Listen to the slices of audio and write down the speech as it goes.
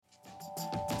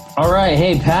All right.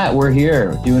 Hey, Pat, we're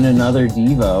here doing another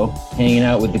Devo, hanging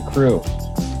out with the crew.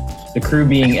 The crew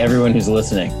being everyone who's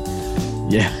listening.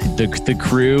 Yeah, the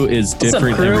crew is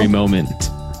different every moment.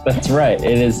 That's right.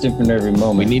 It is different every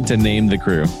moment. We need to name the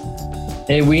crew.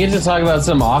 Hey, we get to talk about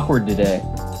something awkward today.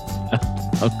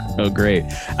 Oh, great.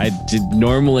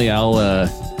 Normally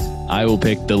I will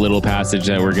pick the little passage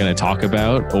that we're going to talk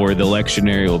about, or the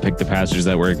lectionary will pick the passage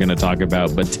that we're going to talk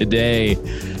about. But today,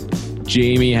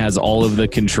 Jamie has all of the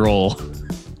control.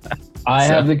 I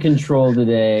have the control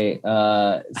today.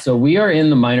 So we are in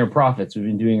the Minor Prophets. We've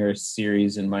been doing our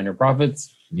series in Minor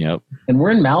Prophets. Yep. And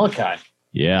we're in Malachi.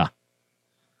 Yeah.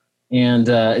 And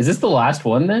is this the last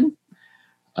one then?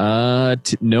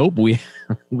 Nope.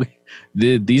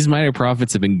 These Minor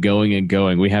Prophets have been going and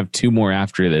going. We have two more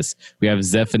after this. We have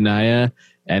Zephaniah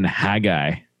and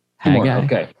Haggai.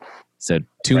 Okay. So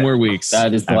two more weeks.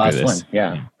 That is the last one.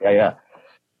 Yeah.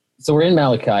 So we're in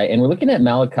Malachi, and we're looking at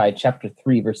Malachi chapter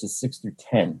 3, verses 6 through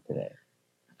 10 today.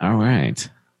 All right.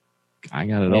 I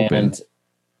got it open.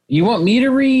 You want me to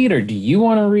read, or do you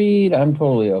want to read? I'm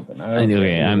totally open.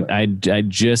 Okay, I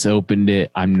just opened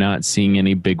it. I'm not seeing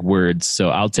any big words, so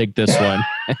I'll take this one.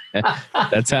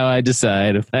 That's how I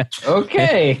decide.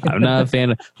 Okay. I'm not a fan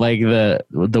of like the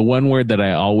one word that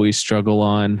I always struggle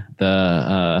on.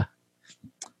 I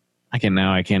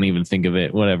can't even think of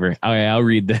it. Whatever. Okay, I'll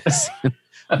read this.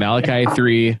 Malachi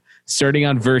 3, starting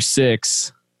on verse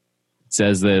 6, it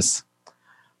says this: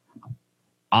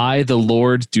 I, the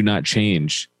Lord, do not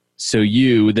change. So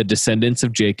you, the descendants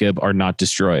of Jacob, are not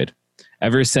destroyed.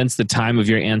 Ever since the time of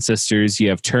your ancestors, you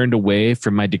have turned away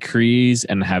from my decrees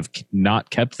and have not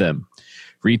kept them.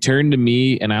 Return to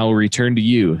me, and I will return to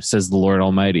you, says the Lord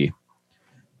Almighty.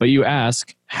 But you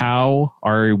ask, how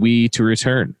are we to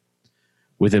return?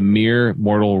 Will a mere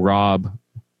mortal rob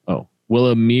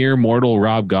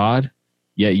God?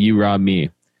 Yet you rob me.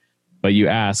 But you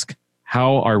ask,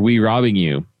 how are we robbing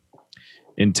you?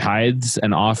 In tithes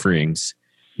and offerings.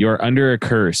 You are under a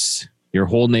curse, your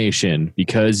whole nation,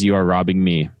 because you are robbing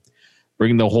me.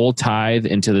 Bring the whole tithe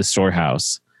into the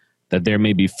storehouse, that there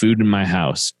may be food in my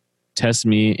house. Test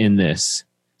me in this,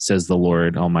 says the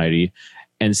Lord Almighty,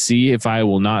 and see if I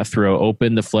will not throw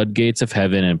open the floodgates of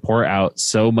heaven and pour out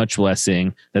so much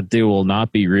blessing that there will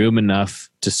not be room enough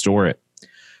to store it.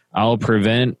 I will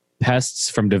prevent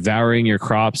pests from devouring your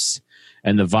crops,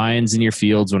 and the vines in your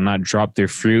fields will not drop their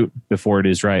fruit before it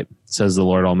is ripe, says the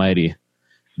Lord Almighty.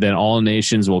 Then all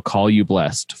nations will call you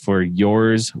blessed, for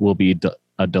yours will be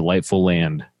a delightful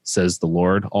land, says the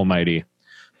Lord Almighty.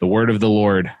 The word of the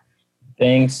Lord.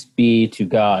 Thanks be to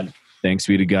God. Thanks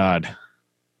be to God.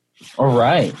 All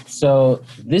right. So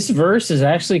this verse is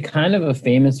actually kind of a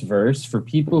famous verse for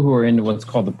people who are into what's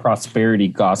called the prosperity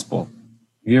gospel.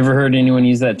 Have you ever heard anyone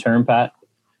use that term, Pat?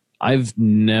 I've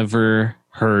never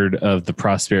heard of the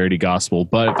prosperity gospel,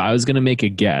 but if I was going to make a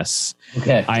guess,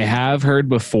 okay, I have heard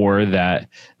before that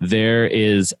there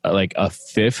is like a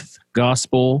fifth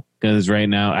gospel, because right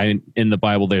now in the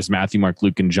Bible there's Matthew, Mark,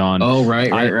 Luke, and John. Oh,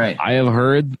 right. I have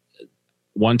heard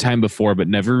one time before, but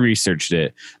never researched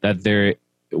it, that there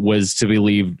was to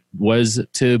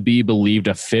be believed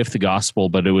a fifth gospel,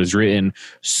 but it was written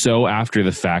so after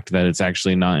the fact that it's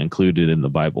actually not included in the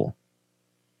Bible.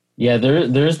 Yeah,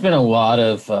 there's been a lot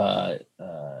of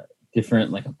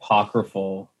different like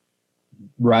apocryphal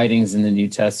writings in the New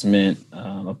Testament.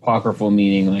 Apocryphal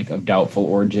meaning like of doubtful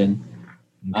origin,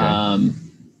 okay.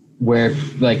 Where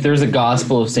like there's a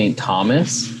Gospel of St.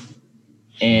 Thomas,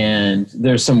 and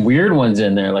there's some weird ones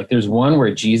in there. Like there's one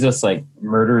where Jesus like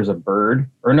murders a bird,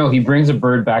 or no, he brings a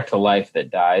bird back to life that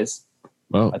dies.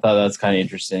 Well, I thought that was kind of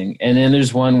interesting. And then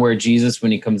there's one where Jesus,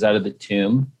 when he comes out of the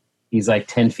tomb, he's like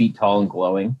 10 feet tall and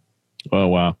glowing. Oh,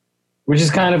 wow. Which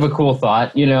is kind of a cool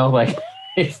thought, you know, like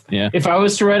if I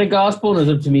was to write a gospel and it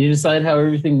was up to me to decide how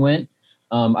everything went,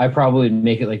 I probably would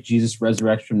make it like Jesus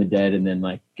resurrects from the dead and then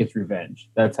like gets revenge.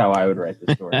 That's how I would write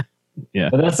the story. Yeah.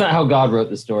 But that's not how God wrote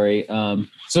the story.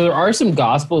 So there are some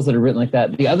gospels that are written like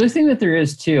that. The other thing that there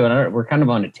is too, and we're kind of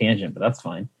on a tangent, but that's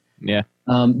fine. Yeah.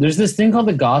 There's this thing called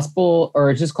the gospel, or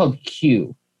it's just called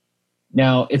Q.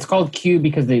 Now, it's called Q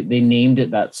because they named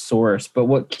it that source. But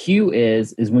what Q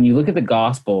is when you look at the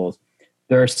Gospels,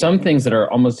 there are some things that are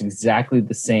almost exactly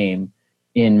the same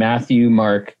in Matthew,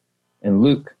 Mark, and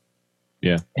Luke.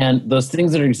 Yeah. And those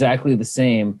things that are exactly the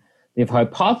same, they've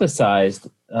hypothesized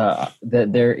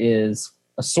that there is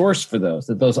a source for those,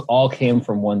 that those all came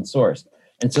from one source.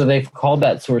 And so they've called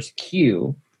that source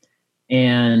Q.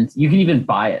 And you can even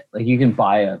buy it. Like you can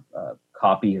buy a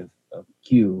copy of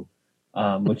Q,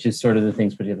 which is sort of the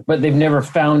things put together. But they've never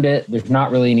found it. There's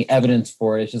not really any evidence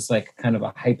for it. It's just like kind of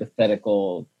a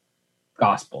hypothetical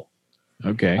gospel.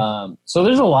 Okay. So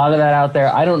there's a lot of that out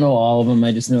there. I don't know all of them.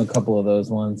 I just know a couple of those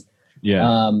ones.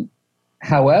 Yeah.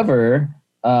 However,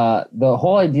 the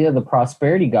whole idea of the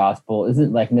prosperity gospel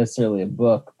isn't like necessarily a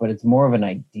book, but it's more of an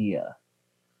idea.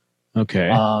 Okay.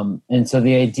 And so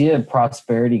the idea of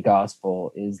prosperity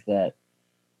gospel is that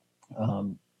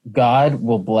God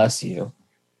will bless you.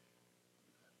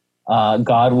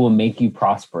 God will make you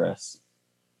prosperous.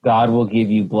 God will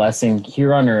give you blessing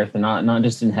here on earth, and not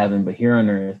just in heaven, but here on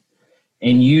earth.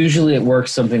 And usually it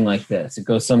works something like this. It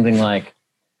goes something like,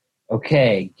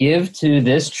 okay, give to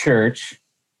this church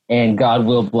and God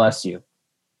will bless you.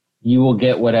 You will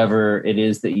get whatever it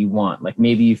is that you want. Like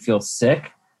maybe you feel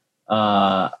sick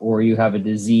or you have a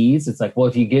disease. It's like, well,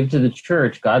 if you give to the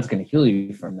church, God's going to heal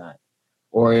you from that.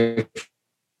 Or if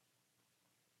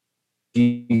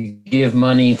you give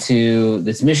money to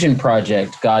this mission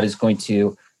project, God is going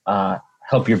to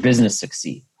help your business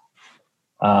succeed.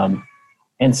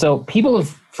 And so people have,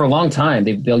 for a long time,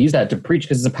 they'll use that to preach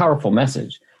because it's a powerful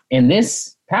message. And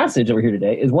this passage over here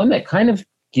today is one that kind of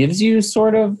gives you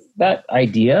sort of that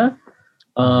idea.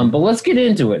 But let's get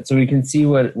into it so we can see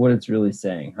what it's really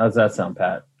saying. How's that sound,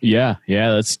 Pat? Yeah.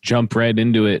 Let's jump right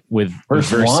into it with verse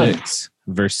 6.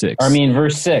 Verse 6. I mean,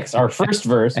 verse 6, our first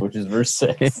verse, which is verse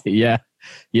 6. Yeah.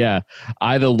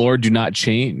 I, the Lord, do not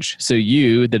change. So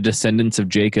you, the descendants of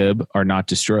Jacob, are not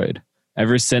destroyed.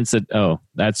 Ever since it,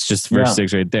 that's just verse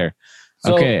 6 right there.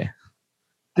 So, okay.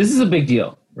 This is a big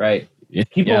deal, right?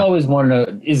 People always want to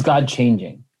know, is God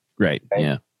changing? Right.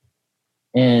 Yeah.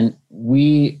 And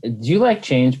do you like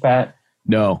change, Pat?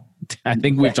 No, I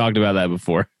think we've talked about that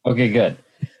before. Okay, good.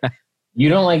 You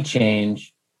don't like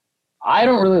change. I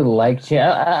don't really like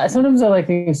change. Sometimes I like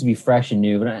things to be fresh and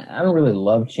new, but I don't really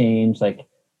love change. Like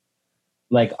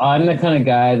I'm the kind of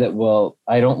guy that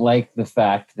I don't like the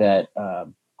fact that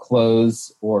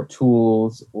clothes or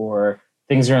tools or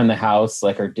things around the house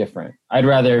are different. I'd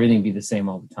rather everything be the same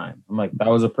all the time. I'm like, that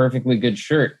was a perfectly good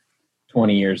shirt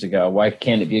 20 years ago. Why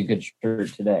can't it be a good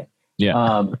shirt today?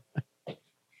 Yeah.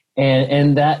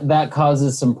 And that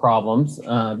causes some problems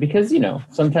because,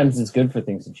 sometimes it's good for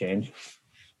things to change.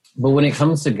 But when it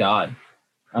comes to God,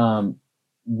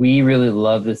 we really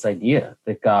love this idea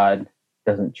that God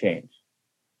doesn't change.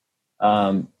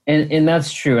 And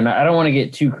that's true. And I don't want to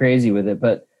get too crazy with it,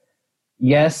 but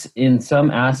yes, in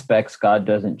some aspects, God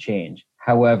doesn't change.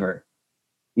 However,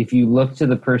 if you look to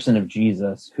the person of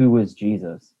Jesus, who was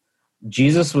Jesus?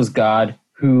 Jesus was God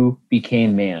who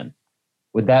became man.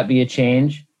 Would that be a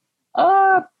change?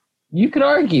 You could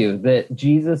argue that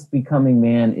Jesus becoming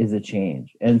man is a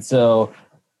change. And so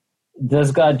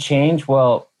does God change?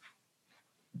 Well,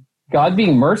 God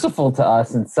being merciful to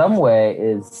us in some way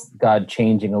is God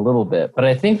changing a little bit. But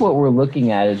I think what we're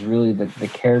looking at is really the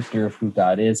character of who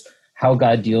God is, how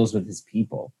God deals with his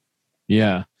people.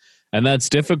 Yeah. And that's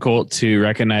difficult to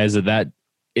recognize that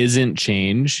isn't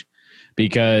change,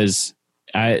 because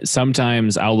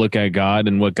sometimes I'll look at God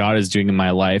and what God is doing in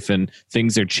my life and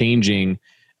things are changing,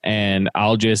 and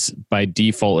I'll just by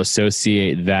default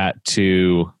associate that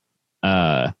to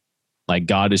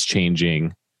God is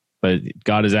changing, but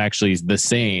God is actually the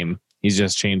same. He's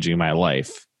just changing my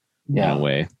life in a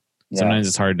way. Yeah. Sometimes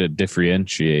it's hard to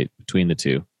differentiate between the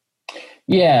two.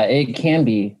 Yeah, it can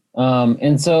be.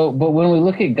 And so, but when we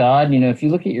look at God, if you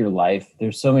look at your life,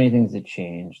 there's so many things that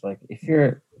change. Like if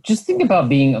you're just think about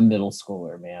being a middle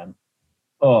schooler, man.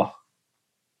 Oh,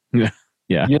 yeah.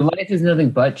 Your life is nothing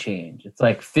but change. It's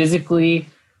like physically,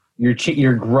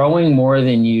 you're growing more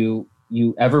than you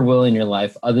ever will in your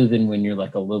life, other than when you're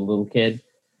like a little kid.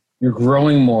 You're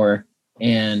growing more,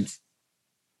 and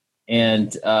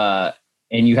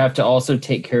you have to also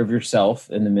take care of yourself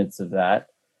in the midst of that.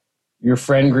 Your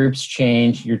friend groups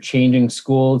change. You're changing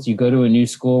schools. You go to a new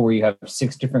school where you have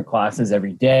 6 different classes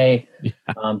every day. Yeah.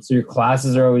 So your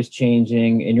classes are always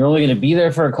changing, and you're only going to be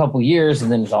there for a couple years,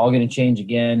 and then it's all going to change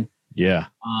again. Yeah.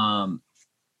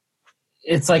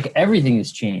 It's like everything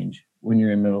is change when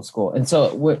you're in middle school. And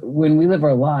so when we live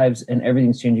our lives and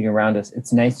everything's changing around us,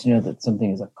 it's nice to know that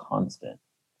something is a constant.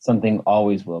 Something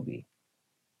always will be.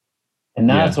 And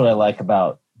that's what I like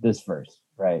about this verse,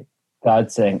 right?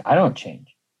 God saying, I don't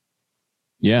change.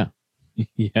 Yeah.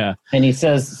 Yeah. And he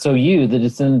says, so you, the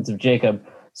descendants of Jacob,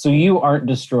 so you aren't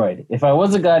destroyed. If I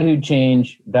was a God who'd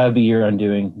change, that would be your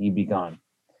undoing. You'd be gone.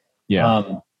 Yeah.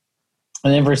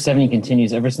 And then verse 7 he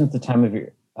continues, ever since the time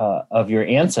of your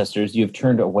ancestors, you have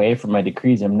turned away from my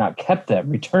decrees and have not kept them.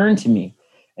 Return to me,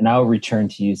 and I will return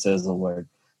to you, says the Lord.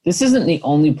 This isn't the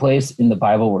only place in the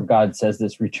Bible where God says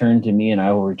this, return to me, and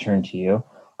I will return to you.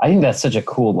 I think that's such a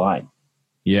cool line.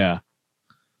 Yeah.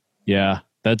 Yeah.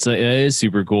 It is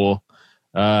super cool.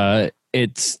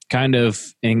 it's kind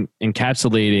of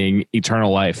encapsulating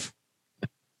eternal life.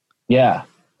 Yeah.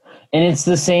 And it's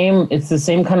the same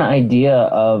kind of idea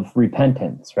of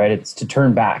repentance, right? It's to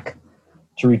turn back,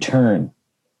 to return.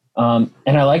 And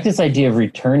I like this idea of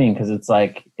returning because it's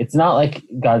not like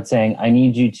God saying, I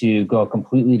need you to go a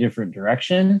completely different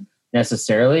direction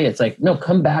necessarily. It's like, no,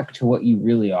 come back to what you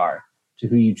really are, to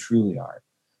who you truly are.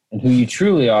 And who you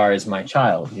truly are is my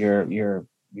child. You're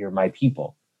my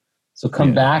people. So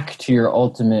come back to your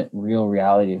ultimate real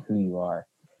reality of who you are.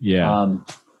 Yeah.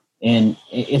 And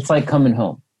it's like coming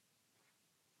home,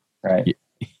 right?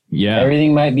 Yeah.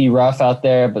 Everything might be rough out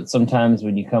there, but sometimes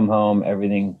when you come home,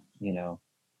 everything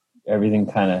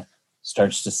kind of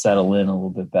starts to settle in a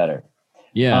little bit better.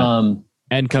 Yeah.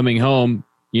 And coming home,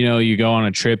 you go on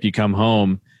a trip, you come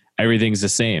home, everything's the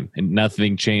same and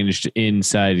nothing changed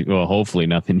inside. Well, hopefully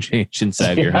nothing changed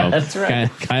inside your home. That's right.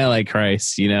 Kind of like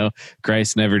Christ,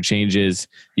 Christ never changes.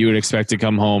 You would expect to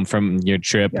come home from your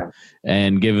trip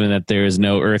and given that there is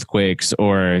no earthquakes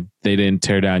or they didn't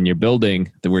tear down your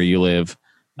building where you live,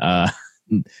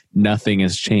 nothing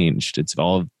has changed. It's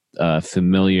all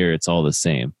familiar. It's all the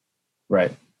same.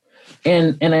 Right.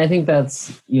 And I think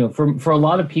that's, for a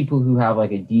lot of people who have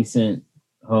like a decent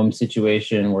home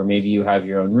situation where maybe you have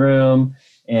your own room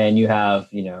and you have,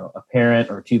 a parent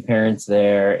or two parents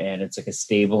there and it's like a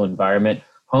stable environment.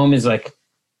 Home is like,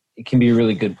 it can be a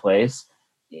really good place.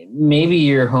 Maybe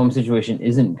your home situation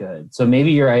isn't good. So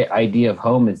maybe your idea of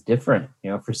home is different.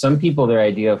 For some people, their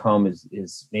idea of home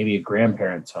is maybe a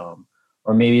grandparent's home,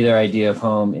 or maybe their idea of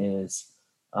home is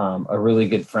a really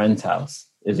good friend's house,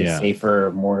 is a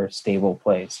safer, more stable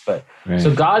place. But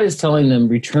So God is telling them,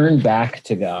 return back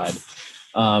to God.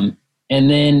 And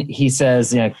then he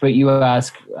says, but you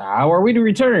ask, how are we to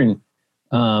return?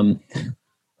 How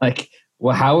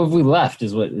have we left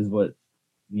is what,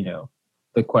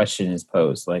 the question is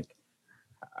posed.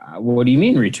 What do you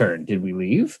mean return? Did we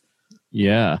leave?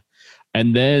 Yeah.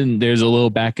 And then there's a little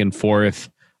back and forth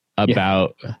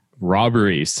about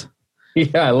robberies.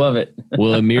 Yeah, I love it.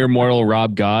 Will a mere mortal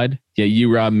rob God? Yeah,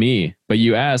 you rob me. But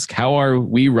you ask, how are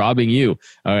we robbing you?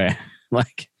 All right.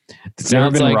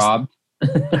 Never been robbed.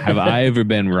 Have I ever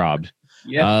been robbed?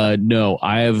 Yeah. No,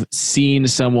 I have seen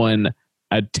someone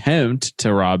attempt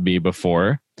to rob me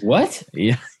before. What?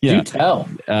 Yeah. Do tell.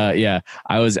 I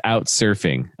was out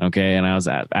surfing, okay, and I was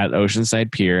at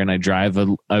Oceanside Pier, and I drive a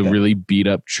really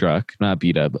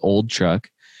old truck,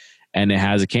 and it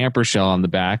has a camper shell on the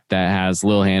back that has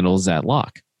little handles that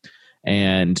lock.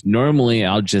 And normally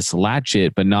I'll just latch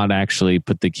it, but not actually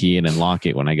put the key in and lock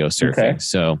it when I go surfing. Okay.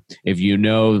 So if you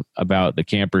know about the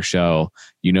camper shell,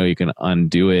 you can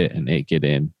undo it and get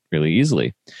in really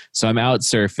easily. So I'm out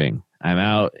surfing. I'm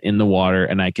out in the water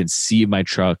and I can see my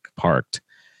truck parked.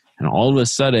 And all of a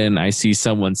sudden I see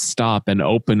someone stop and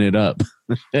open it up.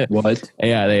 What?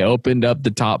 Yeah, they opened up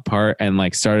the top part and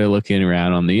started looking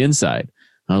around on the inside.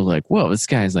 I was like, whoa, this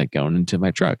guy's going into my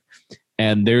truck.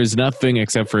 And there's nothing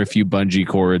except for a few bungee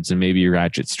cords and maybe a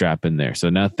ratchet strap in there. So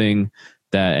nothing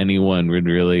that anyone would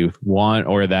really want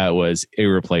or that was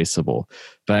irreplaceable.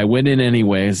 But I went in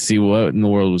anyway to see what in the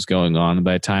world was going on. And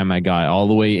by the time I got all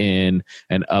the way in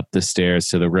and up the stairs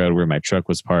to the road where my truck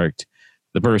was parked,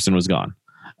 the person was gone.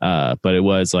 But it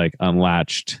was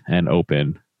unlatched and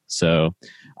open. So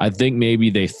I think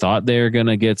maybe they thought they were going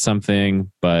to get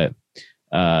something, but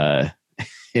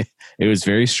it was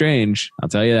very strange. I'll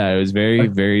tell you that. It was very,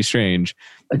 very strange.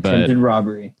 Attempted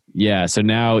robbery. Yeah. So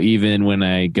now even when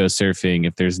I go surfing,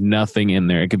 if there's nothing in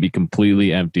there, it could be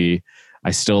completely empty.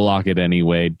 I still lock it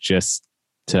anyway, just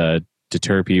to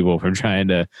deter people from trying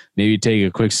to maybe take a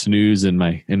quick snooze in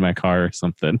my car or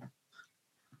something.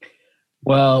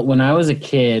 Well, when I was a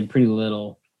kid, pretty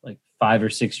little, 5 or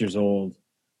 6 years old,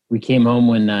 we came home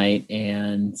one night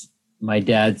and my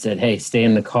dad said, "Hey, stay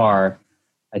in the car.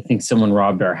 I think someone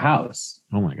robbed our house."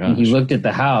 Oh my gosh. And he looked at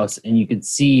the house and you could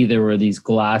see there were these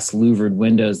glass louvered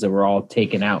windows that were all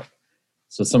taken out.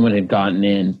 So someone had gotten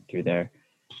in through there.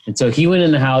 And so he went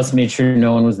in the house, made sure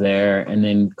no one was there, and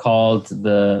then called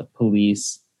the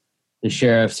police, the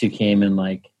sheriffs who came and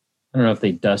I don't know if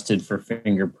they dusted for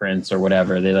fingerprints or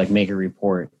whatever. They make a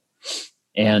report.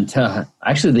 And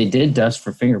actually they did dust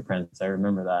for fingerprints. I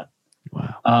remember that.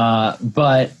 Wow.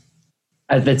 But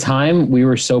at the time, we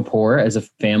were so poor as a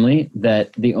family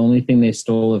that the only thing they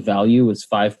stole of value was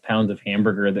 5 pounds of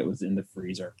hamburger that was in the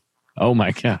freezer. Oh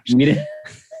my gosh. We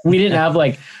didn't have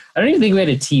I don't even think we had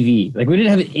a TV. We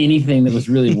didn't have anything that was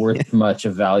really worth much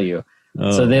of value.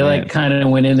 Oh, so they kind of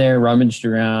went in there, rummaged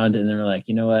around, and they were like,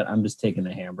 you know what? I'm just taking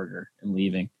the hamburger and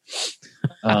leaving.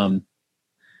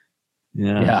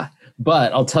 Yeah.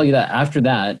 But I'll tell you that after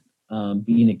that,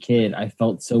 being a kid, I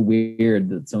felt so weird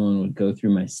that someone would go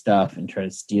through my stuff and try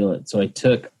to steal it. So I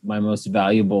took my most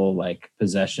valuable like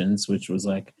possessions, which was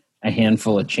like a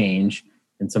handful of change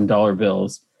and some dollar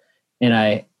bills, and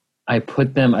I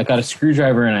put them. I got a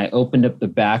screwdriver and I opened up the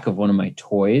back of one of my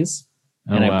toys,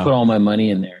 and I put all my money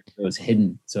in there. It was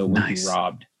hidden, so it wouldn't be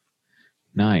robbed.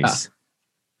 Nice.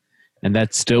 And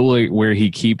that's still where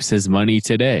he keeps his money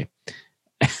today.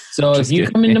 So if you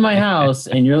come into my house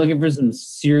and you're looking for some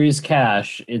serious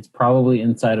cash, it's probably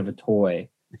inside of a toy,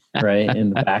 right? In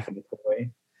the back of a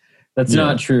toy. That's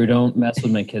not true. Don't mess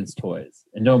with my kids' toys.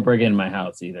 And don't break into my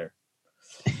house either.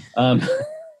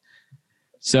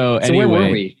 So anyway, where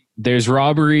were we? There's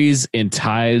robberies in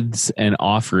tithes and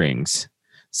offerings,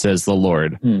 says the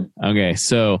Lord. Okay,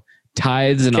 so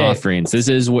tithes and offerings. This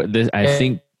is what I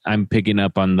think I'm picking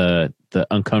up on the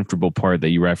uncomfortable part that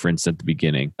you referenced at the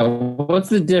beginning. What's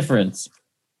the difference,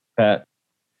 Pat?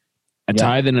 A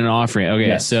tithe and an offering.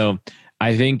 Okay, so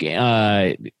I think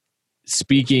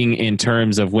speaking in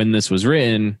terms of when this was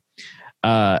written,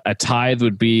 a tithe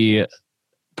would be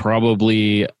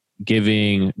probably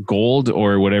giving gold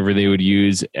or whatever they would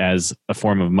use as a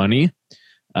form of money,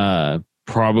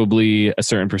 probably a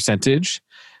certain percentage.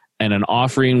 And an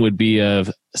offering would be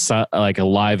of like a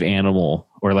live animal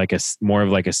or like more of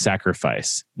like a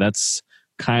sacrifice. That's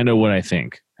kind of what I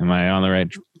think. Am I on the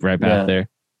right path there?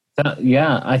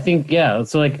 I think,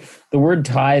 So like the word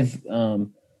tithe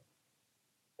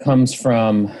comes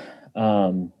from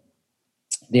the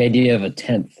idea of a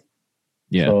tenth.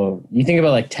 Yeah. So you think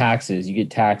about like taxes, you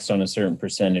get taxed on a certain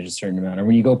percentage, a certain amount. Or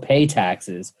when you go pay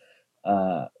taxes,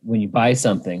 when you buy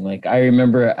something, like I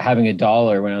remember having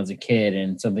 $1 when I was a kid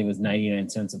and something was 99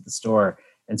 cents at the store.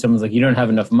 And someone's like, you don't have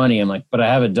enough money. I'm like, but I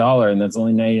have $1 and that's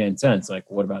only 99 cents. Like,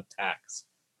 what about tax?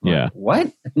 Like, what?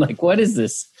 I'm like, what is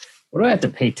this? What do I have to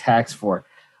pay tax for?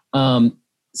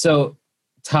 So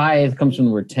tithe comes from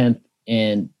the word tenth.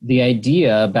 And the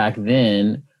idea back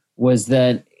then was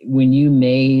that when you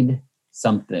made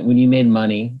something, when you made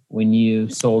money, when you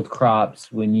sold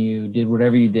crops, when you did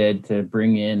whatever you did to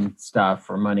bring in stuff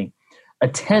or money, a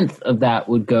tenth of that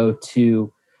would go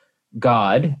to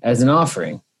God as an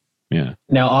offering. Yeah.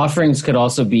 Now, offerings could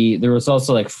also be, there was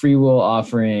also like free will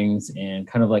offerings and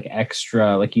kind of like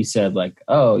extra, like you said, like,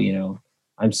 oh, you know,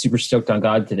 I'm super stoked on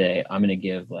God today. I'm going to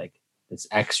give like this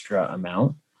extra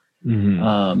amount.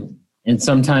 Mm-hmm. And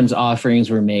sometimes offerings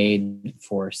were made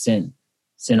for sin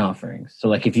offerings. So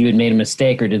like if you had made a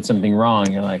mistake or did something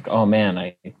wrong, you're like, oh man,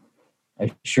 I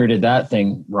sure did that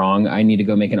thing wrong. I need to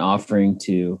go make an offering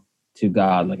to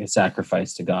God, like a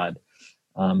sacrifice to God,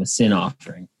 a sin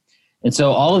offering. And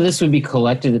so all of this would be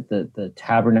collected at the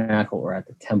tabernacle or at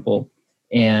the temple.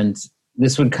 And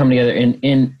this would come together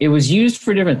and it was used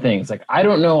for different things. Like, I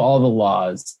don't know all the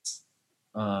laws,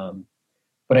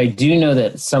 but I do know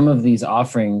that some of these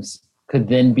offerings could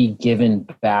then be given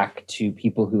back to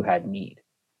people who had need,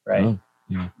 right? Oh,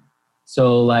 yeah.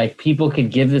 So like people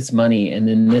could give this money and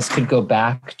then this could go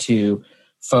back to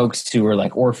folks who were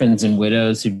like orphans and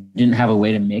widows who didn't have a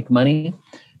way to make money.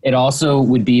 It also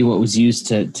would be what was used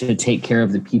to take care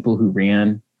of the people who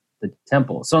ran the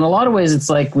temple. So in a lot of ways, it's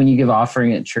like when you give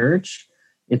offering at church,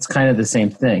 it's kind of the same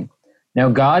thing. Now,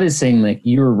 God is saying like,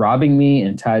 you're robbing me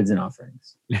in tithes and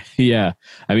offerings. Yeah.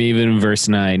 I mean, even in verse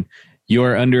 9, you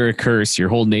are under a curse, your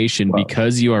whole nation,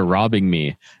 because you are robbing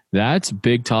me. That's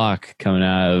big talk coming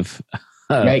out of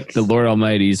the Lord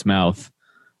Almighty's mouth.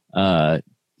 Yeah,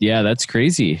 that's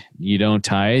crazy. You don't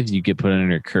tithe, you get put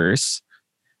under a curse.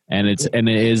 And it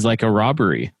is like a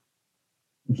robbery.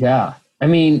 Yeah. I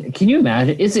mean, can you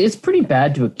imagine? It's pretty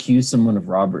bad to accuse someone of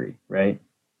robbery, right?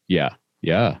 Yeah.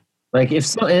 Yeah. Like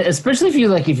especially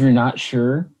if you're not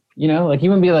sure, you know, like you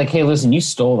wouldn't be like, hey, listen, you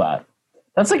stole that.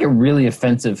 That's like a really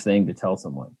offensive thing to tell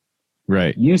someone.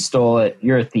 Right. You stole it.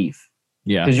 You're a thief.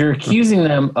 Yeah. Because you're accusing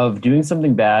them of doing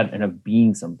something bad and of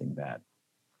being something bad.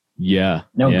 Yeah.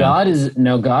 God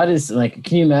is like,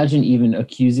 can you imagine even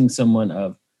accusing someone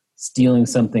of stealing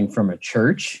something from a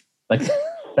church? Like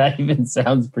that even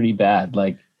sounds pretty bad.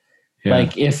 Like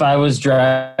if I was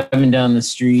driving down the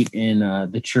street in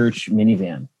the church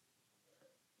minivan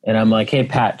and I'm like, hey,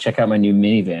 Pat, check out my new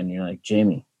minivan. And you're like,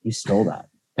 Jamie, you stole that.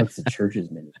 That's the church's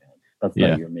minivan. That's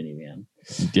not your minivan.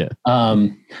 Yeah.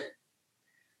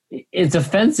 It's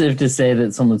offensive to say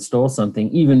that someone stole something,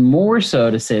 even more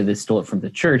so to say they stole it from the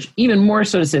church, even more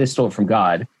so to say they stole it from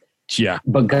God. Yeah.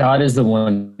 But God is the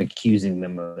one accusing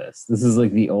them of this. This is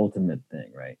like the ultimate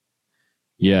thing, right?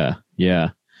 Yeah. Yeah.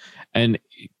 And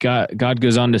God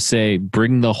goes on to say,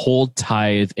 bring the whole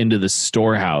tithe into the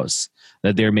storehouse,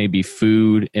 that there may be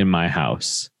food in my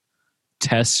house.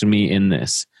 Test me in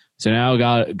this. So now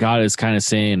God is kind of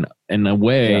saying, in a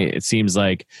way, it seems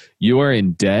like you are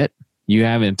in debt. You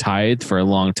haven't tithed for a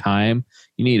long time.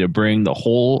 You need to bring the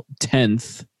whole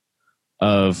tenth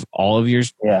of all of your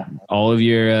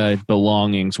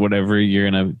belongings, whatever you're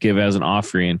gonna give as an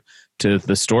offering, to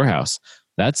the storehouse.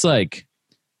 That's like,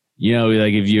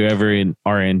 like if you ever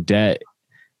are in debt,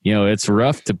 it's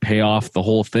rough to pay off the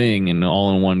whole thing and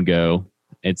all in one go.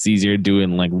 It's easier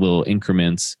doing like little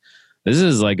increments. This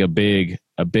is like a big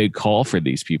call for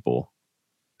these people.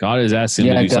 God is asking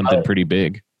them to do something pretty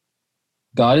big.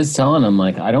 God is telling them,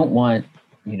 like, I don't want,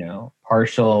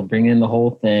 partial, bring in the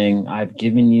whole thing. I've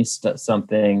given you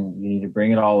something. You need to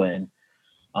bring it all in.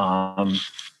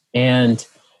 And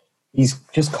he's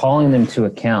just calling them to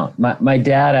account. My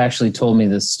dad actually told me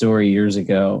this story years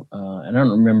ago. I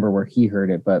don't remember where he heard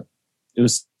it, but it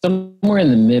was somewhere in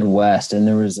the Midwest. And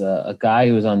there was a guy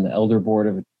who was on the elder board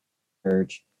of a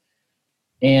church,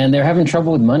 and they're having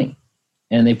trouble with money.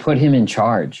 And they put him in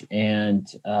charge. And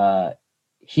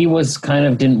he was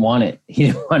didn't want it. He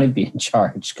didn't want to be in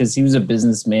charge because he was a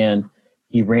businessman.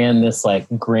 He ran this like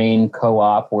grain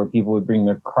co-op where people would bring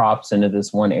their crops into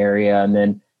this one area, and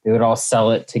then they would all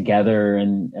sell it together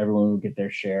and everyone would get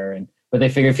their share. But they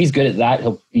figure if he's good at that,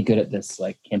 he'll be good at this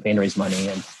like campaign to raise money.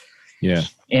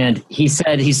 And he told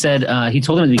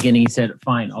him at the beginning, he said,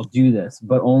 fine, I'll do this,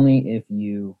 but only if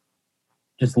you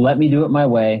just let me do it my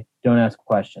way. Don't ask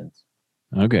questions.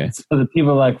 Okay. So the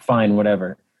people are like, fine,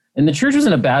 whatever. And the church was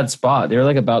in a bad spot. They were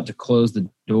like about to close the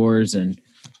doors and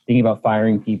thinking about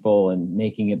firing people and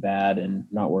making it bad and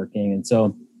not working. And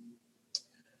so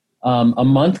a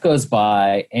month goes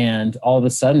by and all of a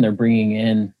sudden they're bringing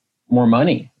in more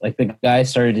money. Like the guy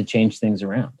started to change things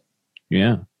around.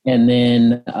 Yeah. And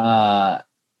then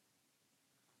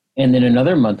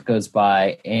another month goes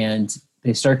by and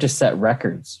they start to set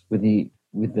records with the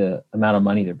amount of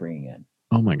money they're bringing in.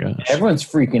 Oh my gosh. Everyone's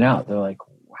freaking out. They're like,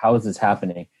 how is this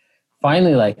happening?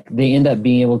 Finally, like they end up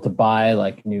being able to buy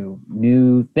like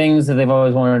new things that they've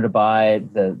always wanted to buy.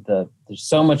 There's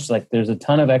so much, like there's a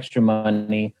ton of extra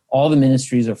money. All the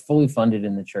ministries are fully funded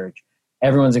in the church.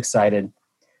 Everyone's excited.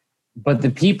 But the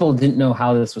people didn't know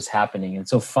how this was happening. And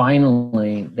so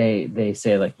finally they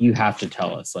say like, you have to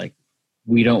tell us, like,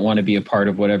 we don't want to be a part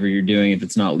of whatever you're doing if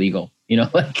it's not legal,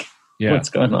 what's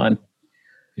going on?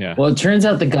 Yeah. Well, it turns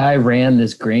out the guy ran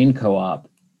this grain co-op,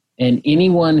 and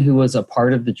anyone who was a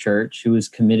part of the church, who was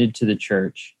committed to the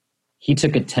church, he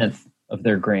took 1/10 of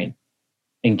their grain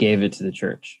and gave it to the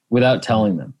church without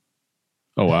telling them.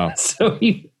 Oh, wow. So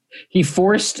he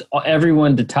forced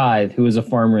everyone to tithe who was a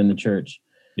farmer in the church.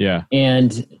 Yeah.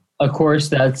 And of course,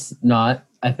 that's not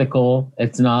ethical.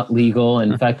 It's not legal.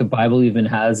 And in fact, the Bible even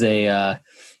has a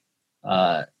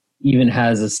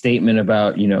statement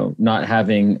about, not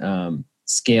having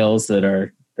scales that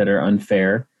are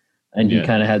unfair. And he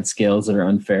kind of had scales that are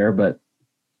unfair. But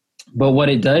what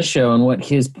it does show, and what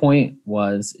his point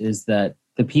was, is that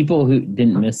the people who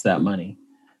didn't miss that money,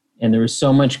 and there was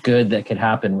so much good that could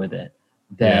happen with it,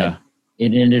 that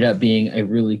it ended up being a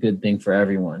really good thing for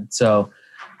everyone. So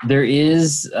there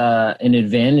is an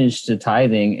advantage to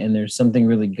tithing, and there's something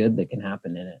really good that can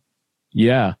happen in it.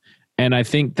 Yeah. And I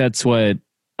think that's what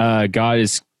God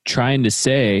is trying to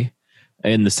say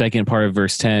in the second part of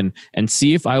verse 10, and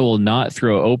see if I will not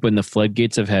throw open the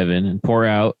floodgates of heaven and pour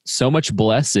out so much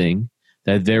blessing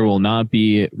that there will not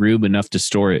be room enough to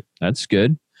store it. That's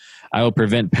good. I will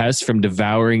prevent pests from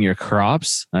devouring your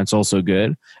crops. That's also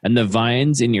good. And the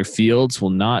vines in your fields will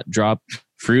not drop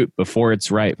fruit before it's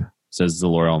ripe, says the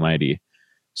Lord Almighty.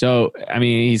 So, I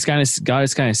mean, God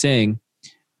is kind of saying,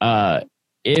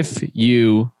 if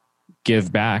you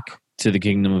give back to the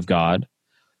kingdom of God,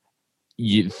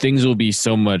 things will be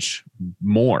so much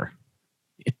more,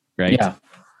 right? Yeah,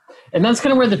 and that's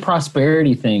kind of where the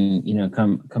prosperity thing,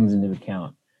 comes into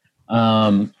account.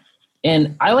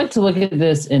 And I like to look at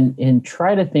this and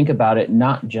try to think about it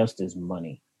not just as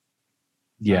money.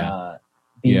 Yeah,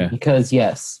 because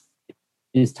yes,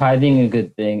 is tithing a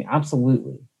good thing?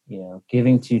 Absolutely.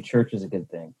 Giving to church is a good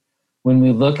thing. When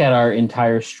we look at our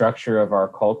entire structure of our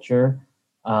culture,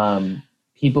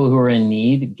 people who are in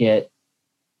need get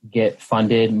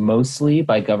funded mostly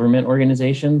by government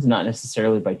organizations, not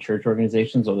necessarily by church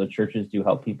organizations, although churches do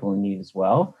help people in need as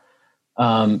well.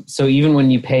 So even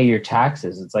when you pay your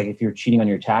taxes, it's like if you're cheating on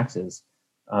your taxes,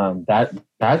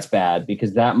 that's bad,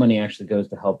 because that money actually goes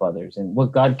to help others. And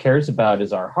what God cares about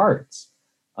is our hearts.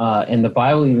 And the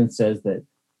Bible even says that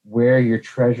where your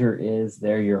treasure is,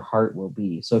 there your heart will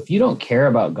be. So if you don't care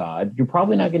about God, you're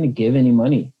probably not going to give any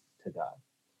money to God.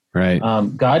 Right.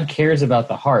 God cares about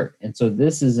the heart. And so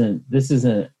this is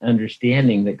an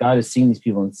understanding that God is seeing these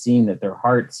people and seeing that their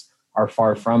hearts are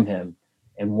far from him.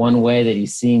 And one way that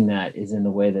he's seeing that is in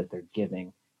the way that they're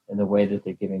giving and the way that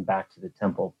they're giving back to the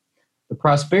temple. The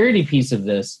prosperity piece of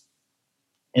this,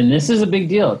 and this is a big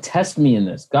deal. Test me in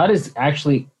this. God is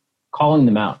actually calling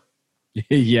them out.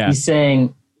 Yeah. He's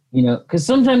saying, because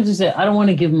sometimes you say, I don't want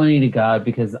to give money to God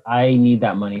because I need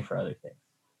that money for other things.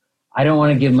 I don't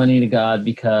want to give money to God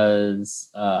because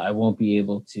I won't be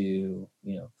able to,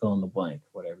 fill in the blank,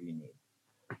 whatever you need.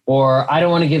 Or I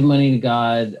don't want to give money to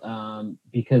God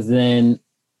because then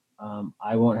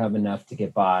I won't have enough to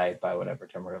get by whatever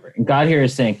time or whatever. And God here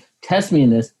is saying, test me in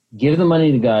this, give the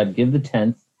money to God, give the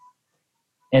 10th,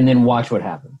 and then watch what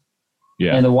happens.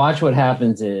 Yeah. And the watch what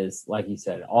happens is, like you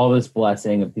said, all this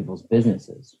blessing of people's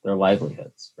businesses, their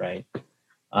livelihoods, right?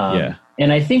 Yeah.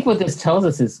 And I think what this tells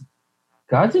us is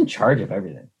God's in charge of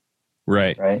everything.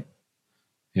 Right. Right?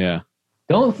 Yeah.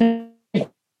 Don't think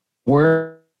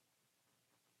we're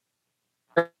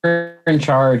in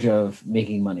charge of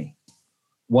making money.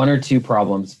 One or two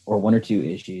problems or one or two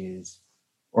issues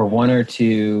or one or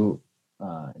two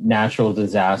natural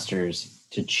disasters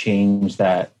to change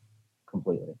that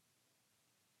completely.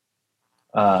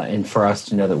 And for us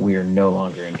to know that we are no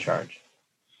longer in charge.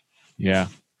 Yeah.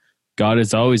 God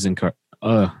is always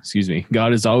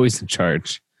God is always in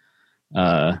charge.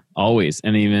 Always.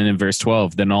 And even in verse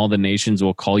 12, then all the nations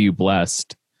will call you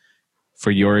blessed,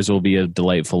 for yours will be a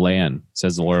delightful land,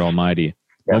 says the Lord Almighty.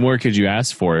 Yeah. What more could you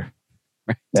ask for?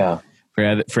 Right? Yeah.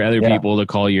 For other people to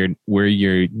call you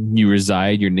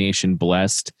reside, your nation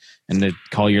blessed, and to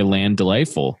call your land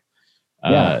delightful.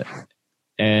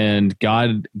 And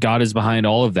God is behind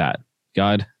all of that.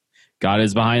 God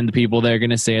is behind the people that are going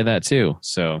to say that too.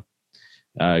 So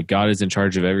God is in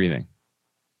charge of everything.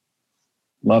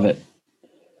 Love it.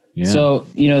 Yeah. So,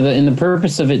 in the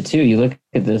purpose of it too, you look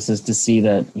at this is to see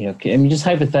that, just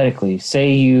hypothetically,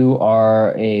 say you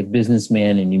are a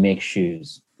businessman and you make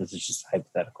shoes. This is just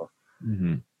hypothetical.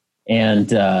 Mm-hmm.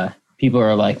 And people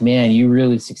are like, man, you're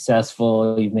really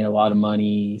successful. You've made a lot of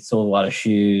money, sold a lot of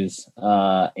shoes.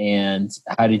 And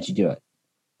how did you do it?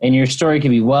 And your story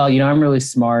could be, well, I'm really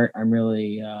smart. I'm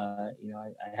really, I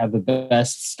have the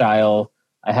best style.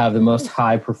 I have the most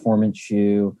high performance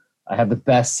shoe. I have the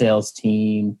best sales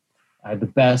team. I have the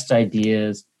best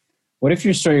ideas. What if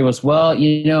your story was, well,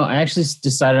 I actually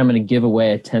decided I'm going to give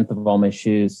away 1/10 of all my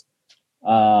shoes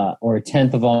or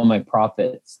 1/10 of all my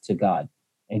profits to God.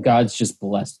 And God's just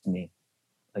blessed me,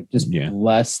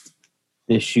 blessed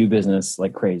this shoe business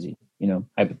like crazy,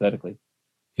 hypothetically.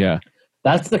 Yeah.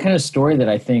 That's the kind of story that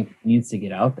I think needs to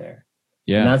get out there.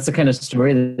 Yeah. And that's the kind of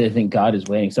story that I think God is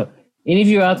waiting. So any of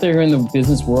you out there who are in the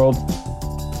business world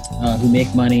who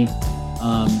make money,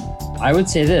 I would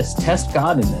say this, test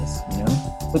God in this,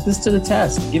 put this to the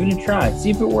test, give it a try,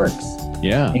 see if it works.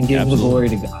 Yeah. And give the glory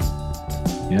to God.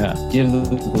 Yeah. Give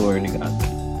the glory to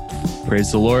God.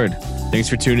 Praise the Lord. Thanks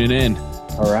for tuning in.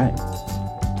 All right.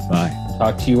 Bye.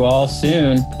 Talk to you all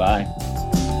soon. Bye.